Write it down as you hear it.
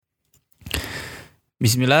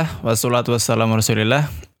Bismillah, wassalatu wassalamu rasulillah.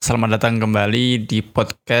 Selamat datang kembali di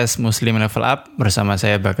podcast Muslim Level Up bersama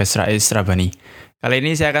saya Bagas Rais Rabani. Kali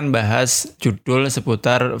ini saya akan bahas judul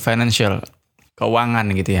seputar financial,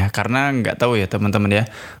 keuangan gitu ya. Karena nggak tahu ya teman-teman ya,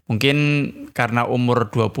 mungkin karena umur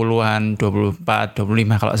 20-an, 24,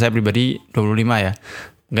 25, kalau saya pribadi 25 ya.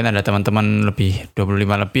 Mungkin ada teman-teman lebih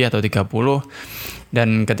 25 lebih atau 30.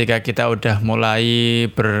 Dan ketika kita udah mulai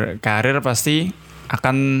berkarir pasti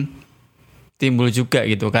akan timbul juga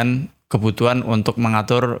gitu kan kebutuhan untuk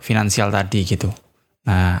mengatur finansial tadi gitu.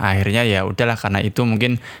 Nah akhirnya ya udahlah, karena itu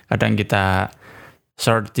mungkin kadang kita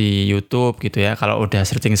search di YouTube gitu ya. Kalau udah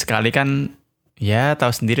searching sekali kan ya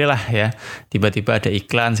tahu sendirilah ya, tiba-tiba ada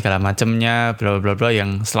iklan segala macamnya bla bla bla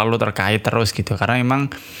yang selalu terkait terus gitu. Karena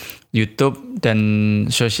memang YouTube dan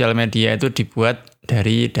sosial media itu dibuat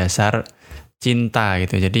dari dasar cinta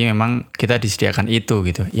gitu. Jadi memang kita disediakan itu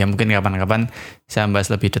gitu. Ya mungkin kapan-kapan saya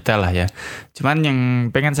bahas lebih detail lah ya. Cuman yang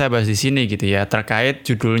pengen saya bahas di sini gitu ya, terkait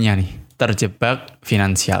judulnya nih, terjebak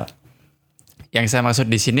finansial. Yang saya maksud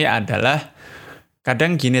di sini adalah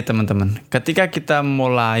kadang gini teman-teman, ketika kita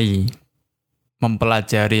mulai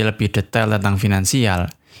mempelajari lebih detail tentang finansial,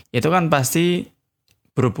 itu kan pasti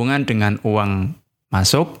berhubungan dengan uang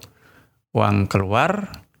masuk, uang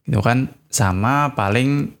keluar gitu kan, sama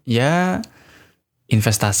paling ya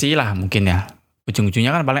investasi lah mungkin ya.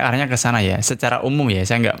 Ujung-ujungnya kan paling arahnya ke sana ya. Secara umum ya,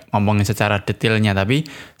 saya nggak ngomongin secara detailnya, tapi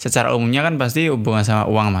secara umumnya kan pasti hubungan sama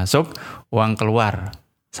uang masuk, uang keluar.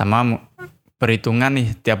 Sama perhitungan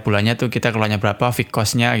nih, tiap bulannya tuh kita keluarnya berapa, fixed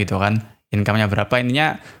cost-nya gitu kan. Income-nya berapa,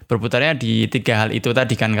 intinya berputarnya di 3 hal itu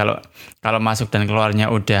tadi kan. Kalau masuk dan keluarnya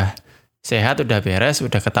udah sehat, udah beres,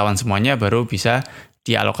 udah ketahuan semuanya, baru bisa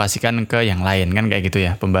dialokasikan ke yang lain kan, kayak gitu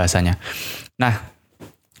ya pembahasannya. Nah,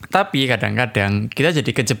 tapi kadang-kadang kita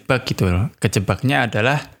jadi kejebak gitu loh. Kejebaknya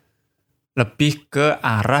adalah lebih ke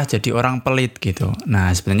arah jadi orang pelit gitu. Nah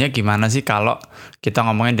sebenarnya gimana sih kalau kita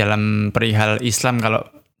ngomongin dalam perihal Islam, kalau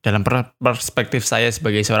dalam perspektif saya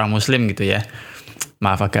sebagai seorang muslim gitu ya.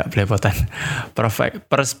 Maaf agak belepotan.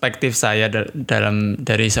 Perspektif saya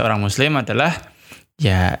dari seorang muslim adalah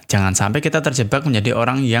ya jangan sampai kita terjebak menjadi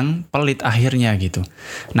orang yang pelit akhirnya gitu.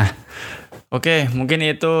 Nah, oke, mungkin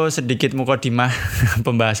itu sedikit mukadimah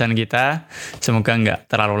pembahasan kita. Semoga nggak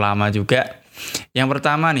terlalu lama juga. Yang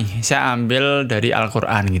pertama nih, saya ambil dari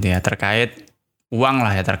Al-Quran gitu ya, terkait uang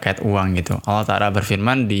lah ya, terkait uang gitu. Allah Ta'ala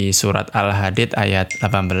berfirman di surat Al-Hadid ayat 18.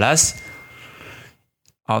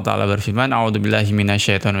 Allah Ta'ala berfirman, A'udzubillahi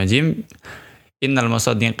minasyaitonirrajim. Innal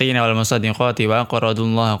musaddiqina wal musaddiqati wa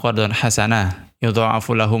aqradullaha qardan hasanah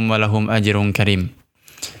yudha'afu lahum wa lahum ajrun karim.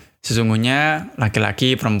 Sesungguhnya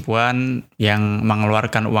laki-laki perempuan yang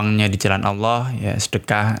mengeluarkan uangnya di jalan Allah ya,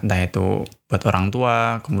 sedekah, entah itu buat orang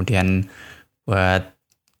tua, kemudian buat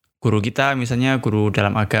guru kita misalnya, guru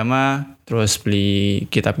dalam agama, terus beli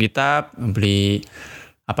kitab-kitab, beli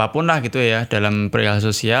apapun lah gitu ya dalam perihal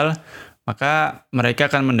sosial, maka mereka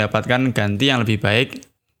akan mendapatkan ganti yang lebih baik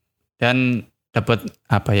dan dapat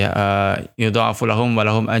yudha'afu lahum wa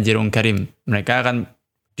lahum ajrun karim. Mereka akan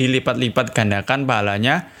dilipat-lipat gandakan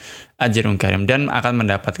pahalanya, ajrun karim, dan akan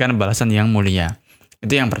mendapatkan balasan yang mulia.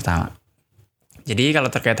 Itu yang pertama. Jadi kalau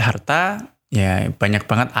terkait harta, ya banyak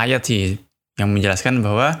banget ayat sih yang menjelaskan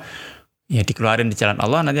bahwa ya dikeluarin di jalan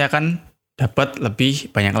Allah nanti akan dapat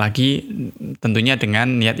lebih banyak lagi, tentunya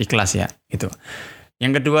dengan niat ikhlas ya gitu.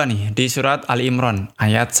 Yang kedua nih, di surat Ali Imran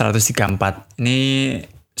ayat 134. Ini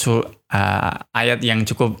ayat yang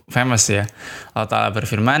cukup famous ya. Allah Ta'ala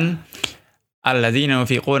berfirman, alladzina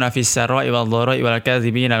yunfiquna fis sarai wal dharai wal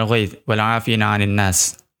kadzibina al ghaidz wal 'afina 'anil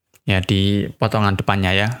nas. Ya di potongan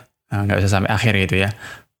depannya ya. Enggak usah sampai akhir gitu ya.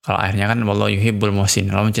 Kalau akhirnya kan wallahu yuhibbul muhsin.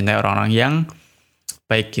 Allah mencintai orang-orang yang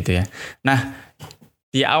baik gitu ya. Nah,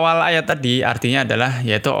 di awal ayat tadi artinya adalah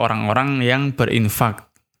yaitu orang-orang yang berinfak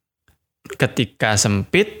ketika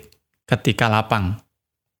sempit, ketika lapang.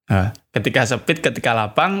 Ketika sempit, ketika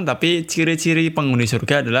lapang, tapi ciri-ciri penghuni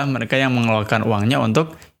surga adalah mereka yang mengeluarkan uangnya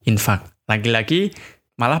untuk infak. Lagi-lagi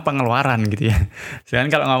malah pengeluaran gitu ya.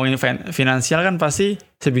 Sedangkan kalau ngomongin finansial kan pasti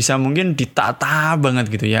sebisa mungkin ditata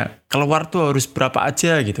banget gitu ya. Keluar tuh harus berapa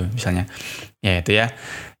aja gitu misalnya. Ya itu ya.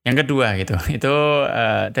 Yang kedua gitu. Itu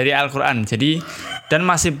dari Al-Quran. Jadi dan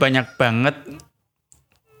masih banyak banget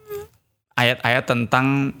ayat-ayat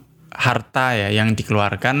tentang harta ya yang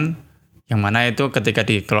dikeluarkan, yang mana itu ketika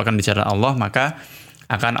dikeluarkan di jalan Allah maka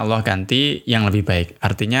akan Allah ganti yang lebih baik.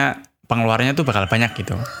 Artinya pengeluarannya tuh bakal banyak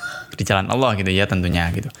gitu di jalan Allah gitu ya tentunya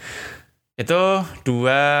gitu. Itu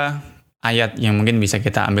 2 ayat yang mungkin bisa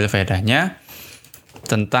kita ambil faedahnya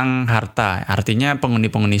tentang harta. Artinya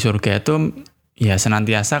penghuni-penghuni surga itu ya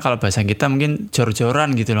senantiasa, kalau bahasa kita mungkin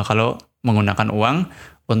jor-joran gitu loh. Kalau menggunakan uang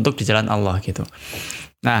untuk di jalan Allah gitu.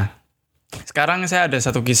 Nah, sekarang saya ada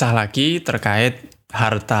satu kisah lagi terkait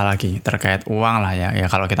harta lagi, terkait uang lah ya. Ya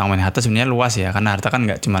kalau kita ngomongin harta sebenarnya luas ya, karena harta kan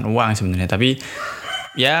nggak cuma uang sebenarnya, tapi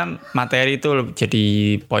ya materi itu jadi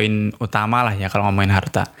poin utama lah ya kalau ngomongin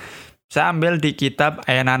harta. Saya ambil di kitab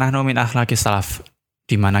Nahnu min Akhlaqis Salaf,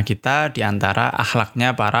 di mana kita di antara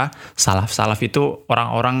akhlaknya para salaf. Salaf itu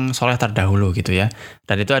orang-orang soleh terdahulu gitu ya.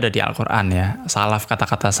 Dan itu ada di Al-Quran ya. Salaf,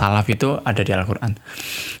 kata-kata salaf itu ada di Al-Quran.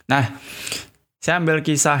 Nah, saya ambil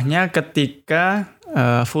kisahnya ketika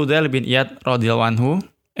Fudail bin Iyad radhiyallahu anhu,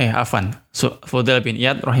 Fudail bin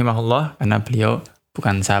Iyad rahimahullah, karena beliau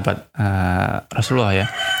bukan sahabat Rasulullah ya,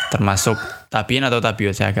 termasuk tabiin atau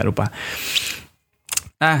tabiut, saya agak lupa.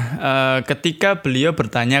 Nah, ketika beliau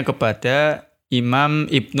bertanya kepada Imam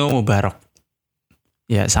Ibnu Mubarak,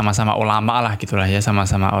 ya sama-sama ulama lah gitulah ya,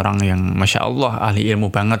 sama-sama orang yang Masya Allah ahli ilmu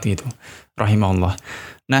banget gitu, rahimahullah.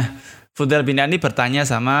 Nah, Fudail bin Iyad ini bertanya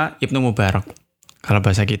sama Ibnu Mubarak, kalau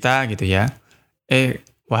bahasa kita gitu ya,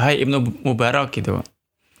 wahai Ibnu Mubarak gitu,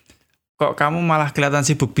 kok kamu malah kelihatan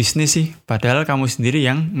sibuk bisnis sih? Padahal kamu sendiri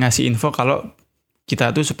yang ngasih info kalau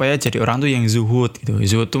kita tuh supaya jadi orang tuh yang zuhud gitu.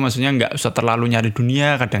 Zuhud tuh maksudnya nggak usah terlalu nyari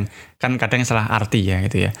dunia, kadang salah arti ya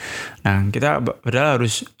gitu ya. Nah, kita padahal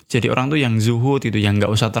harus jadi orang tuh yang zuhud gitu, yang nggak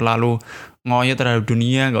usah terlalu ngoyo terhadap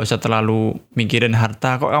dunia, nggak usah terlalu mikirin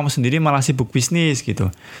harta. Kok kamu sendiri malah sibuk bisnis gitu.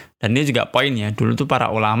 Dan ini juga poinnya, dulu tuh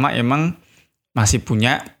para ulama emang masih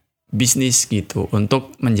punya bisnis gitu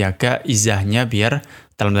untuk menjaga izahnya biar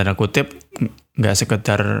dalam tanda kutip nggak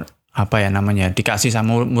sekedar dikasih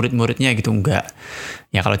sama murid-muridnya gitu, enggak.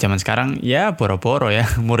 Ya kalau zaman sekarang ya boro-boro ya,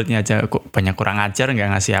 muridnya aja banyak kurang ajar,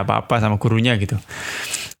 nggak ngasih apa-apa sama gurunya gitu.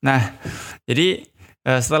 Nah, jadi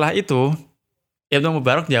setelah itu Ibnu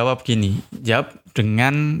Mubarak jawab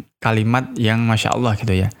dengan kalimat yang Masya Allah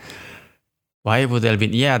gitu ya. Wahai Fudail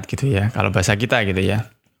bin Iyad gitu ya, kalau bahasa kita gitu ya.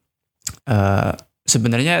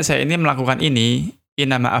 Sebenarnya saya ini melakukan ini,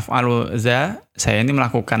 inama af'alu za, saya ini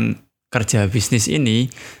melakukan kerja bisnis ini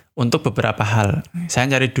untuk beberapa hal.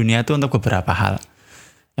 Saya cari dunia itu untuk beberapa hal.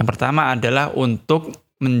 Yang pertama adalah untuk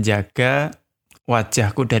menjaga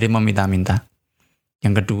wajahku dari meminta-minta.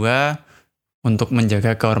 Yang kedua, untuk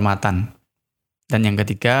menjaga kehormatan. Dan yang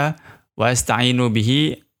ketiga, wa asta'inu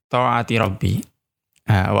bihi ta'ati rabbi.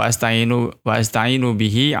 Wa asta'inu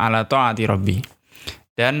bihi ala ta'ati rabbi.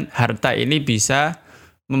 Dan harta ini bisa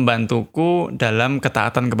membantuku dalam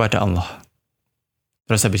ketaatan kepada Allah.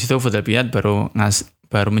 Terus habis itu Fudail bin Iyad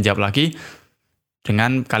baru menjawab lagi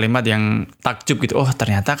dengan kalimat yang takjub gitu. Oh,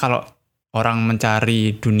 ternyata kalau orang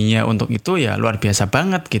mencari dunia untuk itu ya luar biasa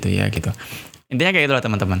banget gitu ya gitu. Intinya kayak itulah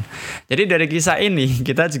teman-teman. Jadi dari kisah ini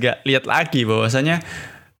kita juga lihat lagi bahwasanya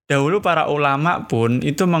dahulu para ulama pun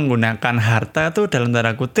itu menggunakan harta tuh dalam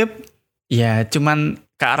tanda kutip ya cuman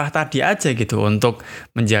ke arah tadi aja gitu, untuk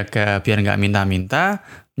menjaga biar nggak minta-minta,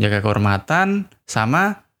 menjaga kehormatan,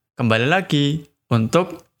 sama kembali lagi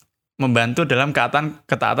untuk membantu dalam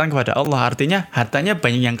ketaatan kepada Allah. Artinya hartanya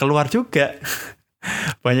banyak yang keluar juga.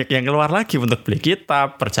 Banyak yang keluar lagi untuk beli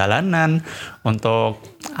kitab, perjalanan, untuk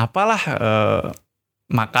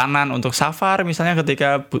makanan, untuk safar misalnya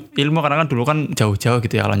ketika ilmu, karena kan dulu kan jauh-jauh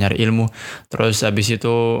gitu ya kalau nyari ilmu. Terus habis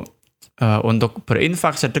itu untuk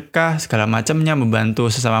berinfak, sedekah, segala macamnya,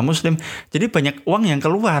 membantu sesama muslim. Jadi banyak uang yang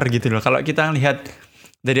keluar gitu loh. Kalau kita lihat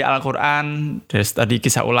dari Al-Quran, dari tadi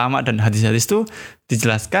kisah ulama dan hadis-hadis itu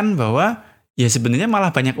dijelaskan bahwa ya sebenarnya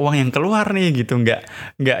malah banyak uang yang keluar nih gitu, nggak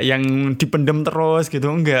yang dipendem terus gitu,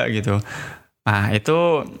 enggak gitu. Nah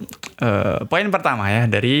itu poin pertama ya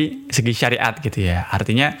dari segi syariat gitu ya.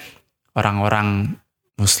 Artinya orang-orang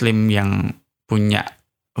muslim yang punya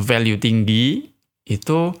value tinggi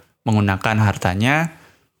itu menggunakan hartanya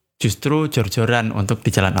justru jor-joran untuk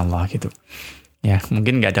di jalan Allah gitu. Ya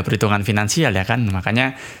mungkin nggak ada perhitungan finansial ya kan,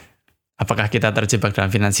 makanya apakah kita terjebak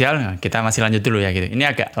dalam finansial? Nah, kita masih lanjut dulu ya gitu.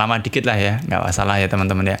 Ini agak lama dikit lah ya, nggak masalah ya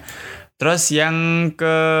teman-teman ya. Terus yang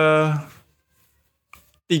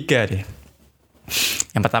ketiga deh.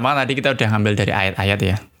 Yang pertama tadi kita udah ngambil dari ayat-ayat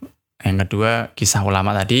ya. Yang kedua kisah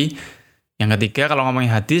ulama tadi. Yang ketiga kalau ngomongin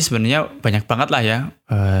hadis sebenarnya banyak banget lah ya.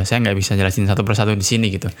 Saya nggak bisa jelasin satu persatu di sini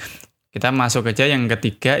gitu. Kita masuk aja yang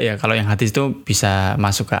ketiga ya. Kalau yang hadis itu bisa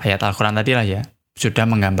masuk ke ayat Al-Quran tadi lah ya. Sudah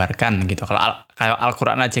menggambarkan gitu. Kalau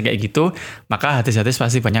Al-Quran aja kayak gitu, maka hadis-hadis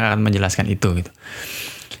pasti banyak akan menjelaskan itu gitu.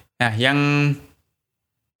 Nah, yang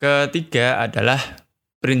ketiga adalah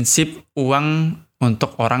prinsip uang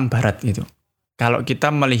untuk orang barat gitu. Kalau kita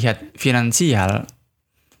melihat finansial,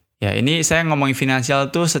 ya ini saya ngomongin finansial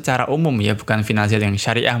tuh secara umum ya, bukan finansial yang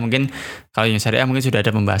syariah. Mungkin kalau yang syariah mungkin sudah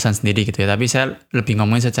ada pembahasan sendiri gitu ya. Tapi saya lebih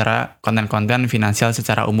ngomongin secara konten-konten finansial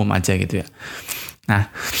secara umum aja gitu ya. Nah,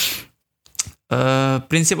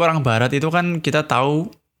 Prinsip orang barat itu kan kita tahu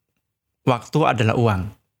waktu adalah uang.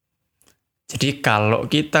 Jadi kalau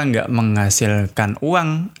kita nggak menghasilkan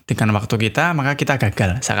uang dengan waktu kita, maka kita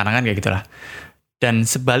gagal. Seakan-akan kayak gitulah. Dan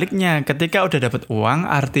sebaliknya, ketika udah dapat uang,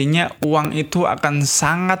 artinya uang itu akan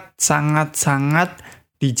sangat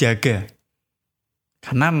dijaga.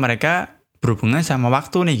 Karena mereka berhubungan sama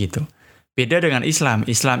waktu nih gitu. Beda dengan Islam.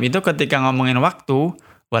 Islam itu ketika ngomongin waktu,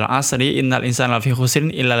 wal asri innal insana lafi khusrin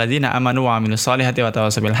illa alladziina amanu wa 'amilus shalihati wa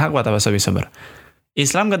tawassaw bil haqq wa tawassaw bis sabr.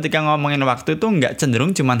 Islam ketika ngomongin waktu itu nggak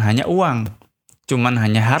cenderung cuman hanya uang, cuman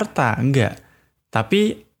hanya harta, enggak.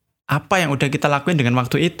 Tapi apa yang udah kita lakuin dengan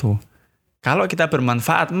waktu itu? Kalau kita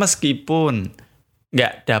bermanfaat meskipun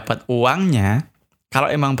nggak dapat uangnya, kalau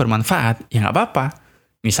emang bermanfaat ya nggak apa-apa.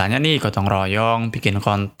 Misalnya nih gotong royong, bikin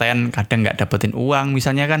konten, kadang nggak dapetin uang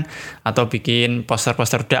misalnya kan, atau bikin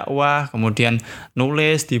poster-poster dakwah, kemudian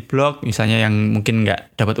nulis di blog, misalnya yang mungkin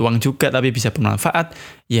nggak dapat uang juga tapi bisa bermanfaat,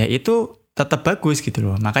 ya itu tetap bagus gitu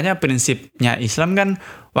loh. Makanya prinsipnya Islam kan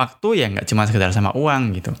waktu ya nggak cuma sekedar sama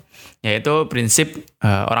uang gitu, yaitu prinsip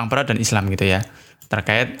orang barat dan Islam gitu ya,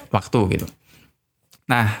 terkait waktu gitu.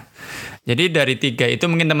 Nah, jadi dari 3 itu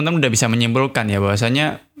mungkin teman-teman udah bisa menyimpulkan ya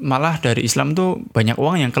bahwasanya malah dari Islam tuh banyak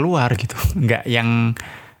uang yang keluar gitu. Nggak yang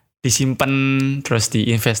disimpan terus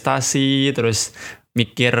diinvestasi, terus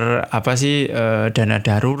mikir apa sih dana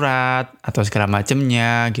darurat atau segala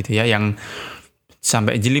macamnya gitu ya, yang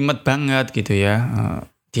sampai jelimet banget gitu ya,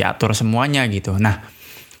 diatur semuanya gitu. Nah,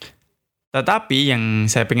 tetapi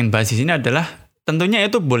yang saya pengen bahas di sini adalah tentunya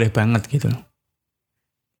itu boleh banget gitu.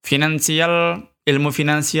 Ilmu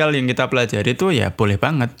finansial yang kita pelajari itu ya boleh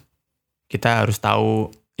banget. Kita harus tahu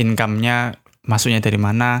income-nya masuknya dari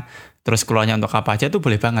mana, terus keluarnya untuk apa aja itu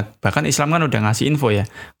boleh banget. Bahkan Islam kan udah ngasih info ya.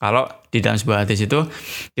 Kalau di dalam sebuah hadis itu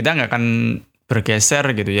kita nggak akan bergeser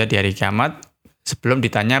gitu ya di hari kiamat sebelum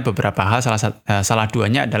ditanya beberapa hal. Salah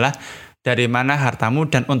duanya adalah dari mana hartamu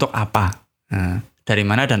dan untuk apa. Nah, dari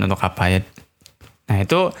mana dan untuk apa ya. Nah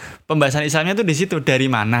itu pembahasan Islamnya tuh di situ, dari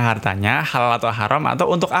mana hartanya, halal atau haram atau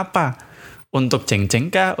untuk apa. Untuk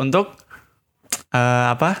jeng-jeng kah? Untuk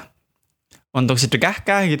Untuk sedekah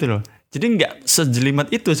kah gitu loh. Jadi nggak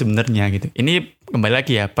sejelimet itu sebenarnya gitu. Ini kembali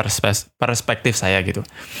lagi ya perspektif saya gitu.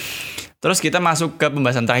 Terus kita masuk ke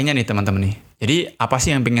pembahasan terakhirnya nih teman-teman nih. Jadi apa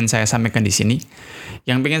sih yang pengen saya sampaikan di sini?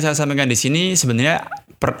 Yang pengen saya sampaikan di sini sebenarnya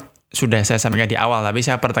sudah saya sampaikan di awal, tapi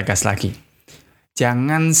saya pertegas lagi.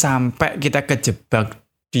 Jangan sampai kita kejebak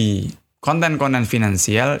di konten-konten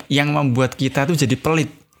finansial yang membuat kita tuh jadi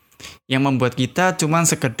pelit. Yang membuat kita cuman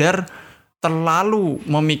sekedar terlalu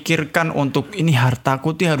memikirkan untuk ini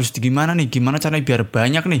hartaku tuh harus gimana nih, gimana caranya biar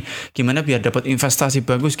banyak nih, gimana biar dapat investasi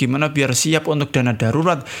bagus, gimana biar siap untuk dana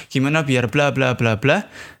darurat, gimana biar bla bla bla bla,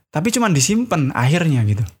 tapi cuman disimpan akhirnya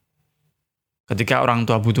gitu. Ketika orang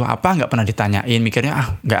tua butuh apa nggak pernah ditanyain,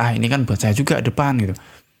 mikirnya ini kan buat saya juga depan gitu.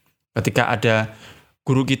 Ketika ada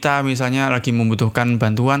guru kita misalnya lagi membutuhkan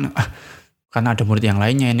bantuan, kan ada murid yang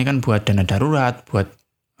lainnya, ini kan buat dana darurat, buat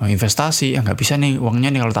investasi, nggak bisa nih uangnya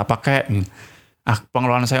nih kalau tak pakai.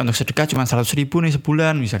 Pengeluaran saya untuk sedekah cuma 100.000 nih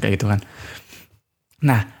sebulan, bisa kayak gitu kan.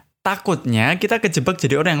 Nah, takutnya kita kejebak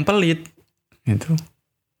jadi orang yang pelit. Gitu.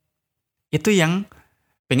 Itu yang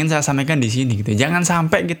pengen saya sampaikan di sini gitu. Jangan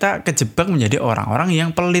sampai kita kejebak menjadi orang-orang yang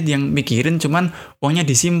pelit, yang mikirin cuman uangnya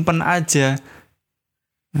disimpan aja.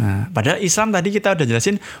 Nah, padahal Islam tadi kita udah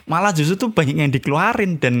jelasin, malah justru tuh banyak yang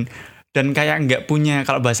dikeluarin dan kayak nggak punya,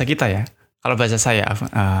 kalau bahasa kita ya. Kalau bahasa saya,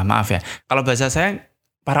 maaf ya. Kalau bahasa saya,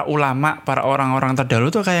 para ulama, para orang-orang terdahulu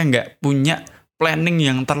tuh kayak nggak punya planning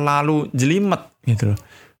yang terlalu jelimet gitu loh.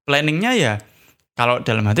 Planningnya ya, kalau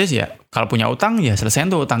dalam hadis ya, kalau punya utang ya selesai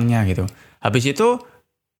tuh utangnya gitu. Habis itu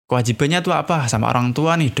kewajibannya tuh apa? Sama orang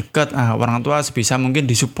tua nih, dekat. Orang tua sebisa mungkin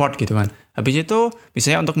disupport gitu kan. Habis itu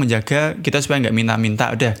misalnya untuk menjaga kita supaya nggak minta-minta,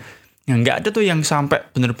 udah. Nggak ada tuh yang sampai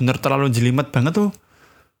bener-bener terlalu jelimet banget tuh.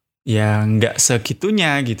 Ya nggak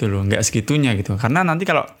segitunya gitu loh, nggak segitunya gitu. Karena nanti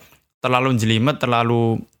kalau terlalu jelimet,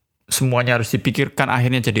 terlalu semuanya harus dipikirkan,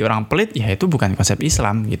 akhirnya jadi orang pelit, ya itu bukan konsep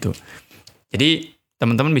Islam gitu. Jadi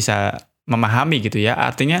teman-teman bisa memahami gitu ya,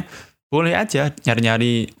 artinya boleh aja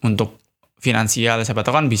nyari-nyari untuk finansial, siapa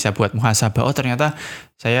tahu kan bisa buat muhasabah. Oh ternyata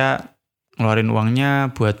saya ngeluarin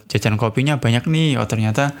uangnya buat jajan kopinya banyak nih, oh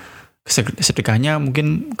ternyata sedekahnya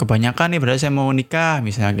mungkin kebanyakan nih, berarti saya mau nikah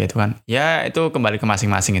misalnya gitu kan. Ya itu kembali ke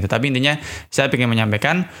masing-masing itu. Tapi intinya saya ingin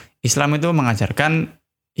menyampaikan Islam itu mengajarkan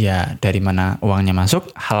ya dari mana uangnya masuk,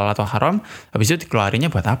 halal atau haram, habis itu dikeluarinnya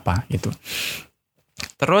buat apa gitu.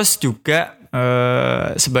 Terus juga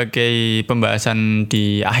sebagai pembahasan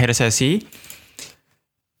di akhir sesi,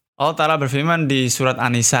 Allah Ta'ala berfirman di surat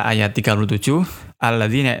An-Nisa ayat 37,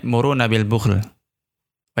 alladzina ya'muruna bil bukhl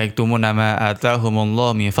wa yaktumuna ma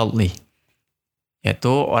atahumullahu min fadlih, yaitu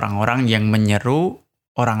orang-orang yang menyeru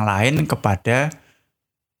orang lain kepada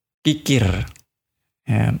kikir.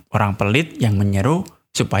 Ya, orang pelit yang menyeru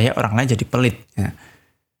supaya orang lain jadi pelit. Ya.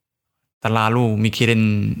 Terlalu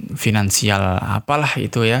mikirin finansial apalah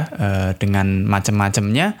itu ya, dengan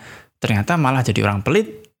macam-macamnya, ternyata malah jadi orang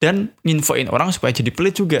pelit dan nginfoin orang supaya jadi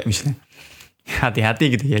pelit juga misalnya. Hati-hati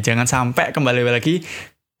gitu ya, jangan sampai, kembali lagi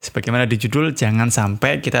sebagaimana di judul, jangan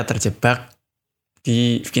sampai kita terjebak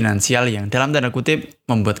di finansial yang dalam tanda kutip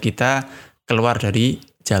membuat kita keluar dari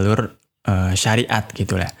jalur syariat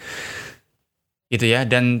gitu lah. Gitu ya.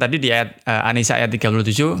 Dan tadi di ayat An-Nisa ayat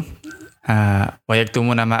 37, wa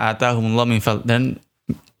yaktumuna ma atahumullahu min fadl, dan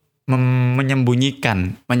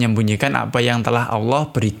menyembunyikan apa yang telah Allah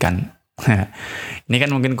berikan. Ini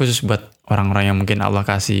kan mungkin khusus buat orang-orang yang mungkin Allah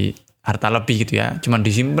kasih harta lebih gitu ya, cuman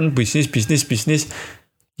disimpan bisnis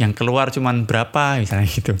yang keluar cuman berapa misalnya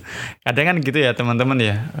gitu. Kadang kan gitu ya teman-teman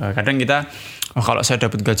ya. Kadang kita, kalau saya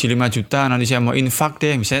dapat gaji 5 juta nanti saya mau infak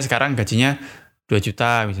deh. Misalnya sekarang gajinya 2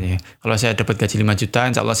 juta misalnya. Kalau saya dapat gaji 5 juta,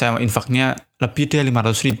 insya Allah saya mau infaknya lebih deh,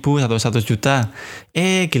 500 ribu atau 1 juta.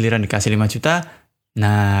 Giliran dikasih 5 juta,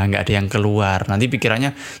 nah nggak ada yang keluar. Nanti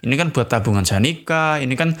pikirannya, ini kan buat tabungan saya nikah,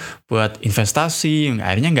 ini kan buat investasi.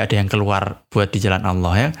 Akhirnya nggak ada yang keluar buat di jalan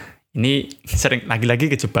Allah ya. Ini sering lagi-lagi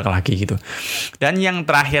kejebak lagi gitu. Dan yang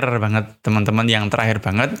terakhir banget teman-teman, yang terakhir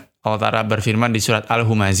banget, Allah Ta'ala berfirman di surat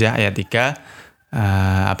Al-Humazah ayat 3,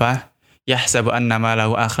 yahsabu annama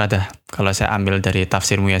lahu akhradah. Kalau saya ambil dari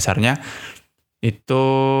tafsir muyasarnya itu,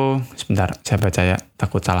 sebentar saya baca ya,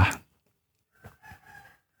 takut salah.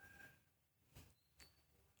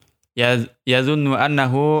 Yazunnu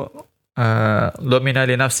annahu domina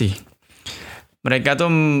li nafsi. Mereka tuh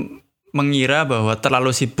mengira bahwa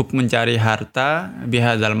terlalu sibuk mencari harta,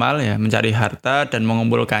 bihadzal mal ya, mencari harta dan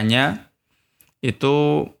mengumpulkannya,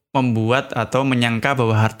 itu membuat atau menyangka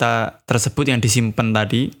bahwa harta tersebut yang disimpan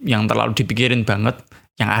tadi, yang terlalu dipikirin banget,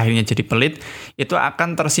 yang akhirnya jadi pelit, itu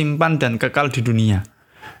akan tersimpan dan kekal di dunia.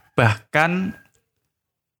 Bahkan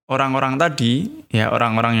orang-orang tadi, ya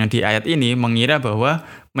orang-orang yang di ayat ini mengira bahwa,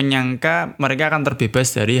 menyangka mereka akan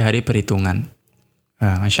terbebas dari hari perhitungan.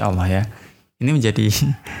 Masya Allah ya. Ini menjadi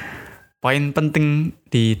poin penting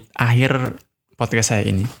di akhir podcast saya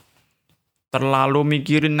ini. Terlalu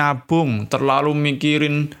mikirin nabung, terlalu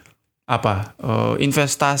mikirin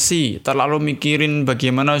investasi, terlalu mikirin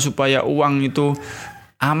bagaimana supaya uang itu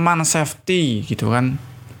aman, safety gitu kan.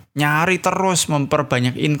 Nyari terus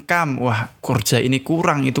memperbanyak income. Wah, kerja ini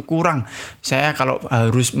kurang, itu kurang. Saya kalau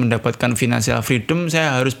harus mendapatkan financial freedom,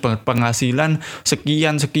 saya harus penghasilan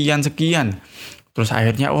sekian. Terus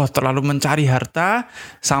akhirnya terlalu mencari harta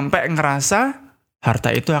sampai ngerasa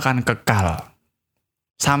harta itu akan kekal.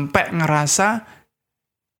 Sampai ngerasa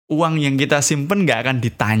uang yang kita simpen gak akan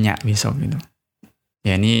ditanya besok gitu.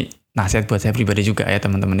 Ya ini nasihat buat saya pribadi juga ya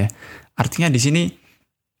teman-teman ya. Artinya di sini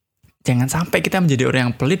jangan sampai kita menjadi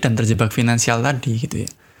orang yang pelit dan terjebak finansial tadi gitu ya.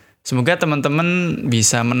 Semoga teman-teman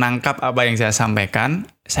bisa menangkap apa yang saya sampaikan.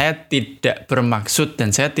 Saya tidak bermaksud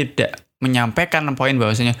dan saya tidak menyampaikan poin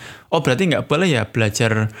bahwasanya berarti nggak boleh ya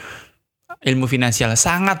belajar ilmu finansial.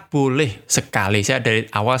 Sangat boleh sekali. Saya dari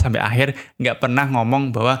awal sampai akhir nggak pernah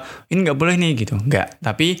ngomong bahwa ini nggak boleh nih gitu, nggak.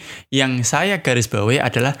 Tapi yang saya garis bawahi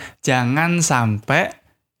adalah jangan sampai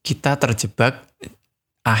kita terjebak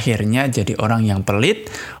akhirnya jadi orang yang pelit,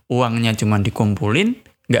 uangnya cuma dikumpulin,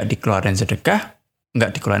 nggak dikeluarin sedekah,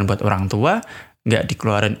 nggak dikeluarin buat orang tua, nggak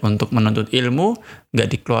dikeluarin untuk menuntut ilmu, nggak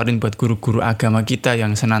dikeluarin buat guru-guru agama kita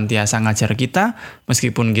yang senantiasa ngajar kita,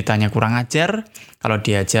 meskipun kitanya kurang ajar. Kalau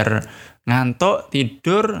diajar ngantuk,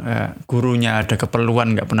 tidur, gurunya ada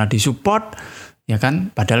keperluan nggak pernah disupport, ya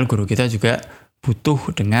kan? Padahal guru kita juga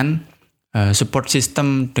butuh dengan support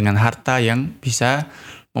system, dengan harta yang bisa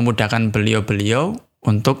memudahkan beliau-beliau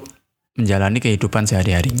untuk menjalani kehidupan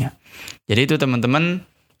sehari-harinya. Jadi itu teman-teman,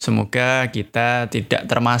 semoga kita tidak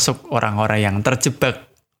termasuk orang-orang yang terjebak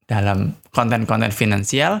dalam konten-konten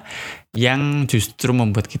finansial yang justru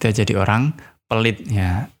membuat kita jadi orang pelit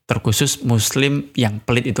ya. Terkhusus muslim yang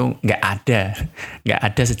pelit itu nggak ada. Nggak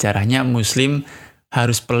ada sejarahnya muslim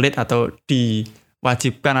harus pelit atau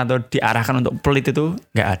diwajibkan atau diarahkan untuk pelit, itu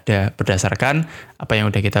nggak ada berdasarkan apa yang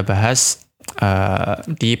udah kita bahas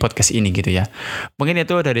di podcast ini gitu ya. Mungkin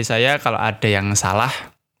itu dari saya. Kalau ada yang salah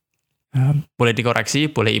boleh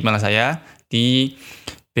dikoreksi, boleh email saya di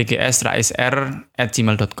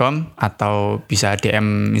bgsraisr@gmail.com atau bisa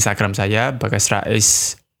DM Instagram saya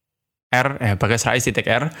bagasrais_r.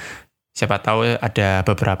 Siapa tahu ada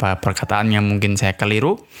beberapa perkataan yang mungkin saya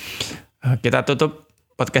keliru. Kita tutup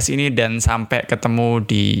podcast ini dan sampai ketemu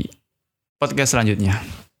di podcast selanjutnya.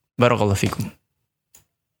 Barakallahu fikum.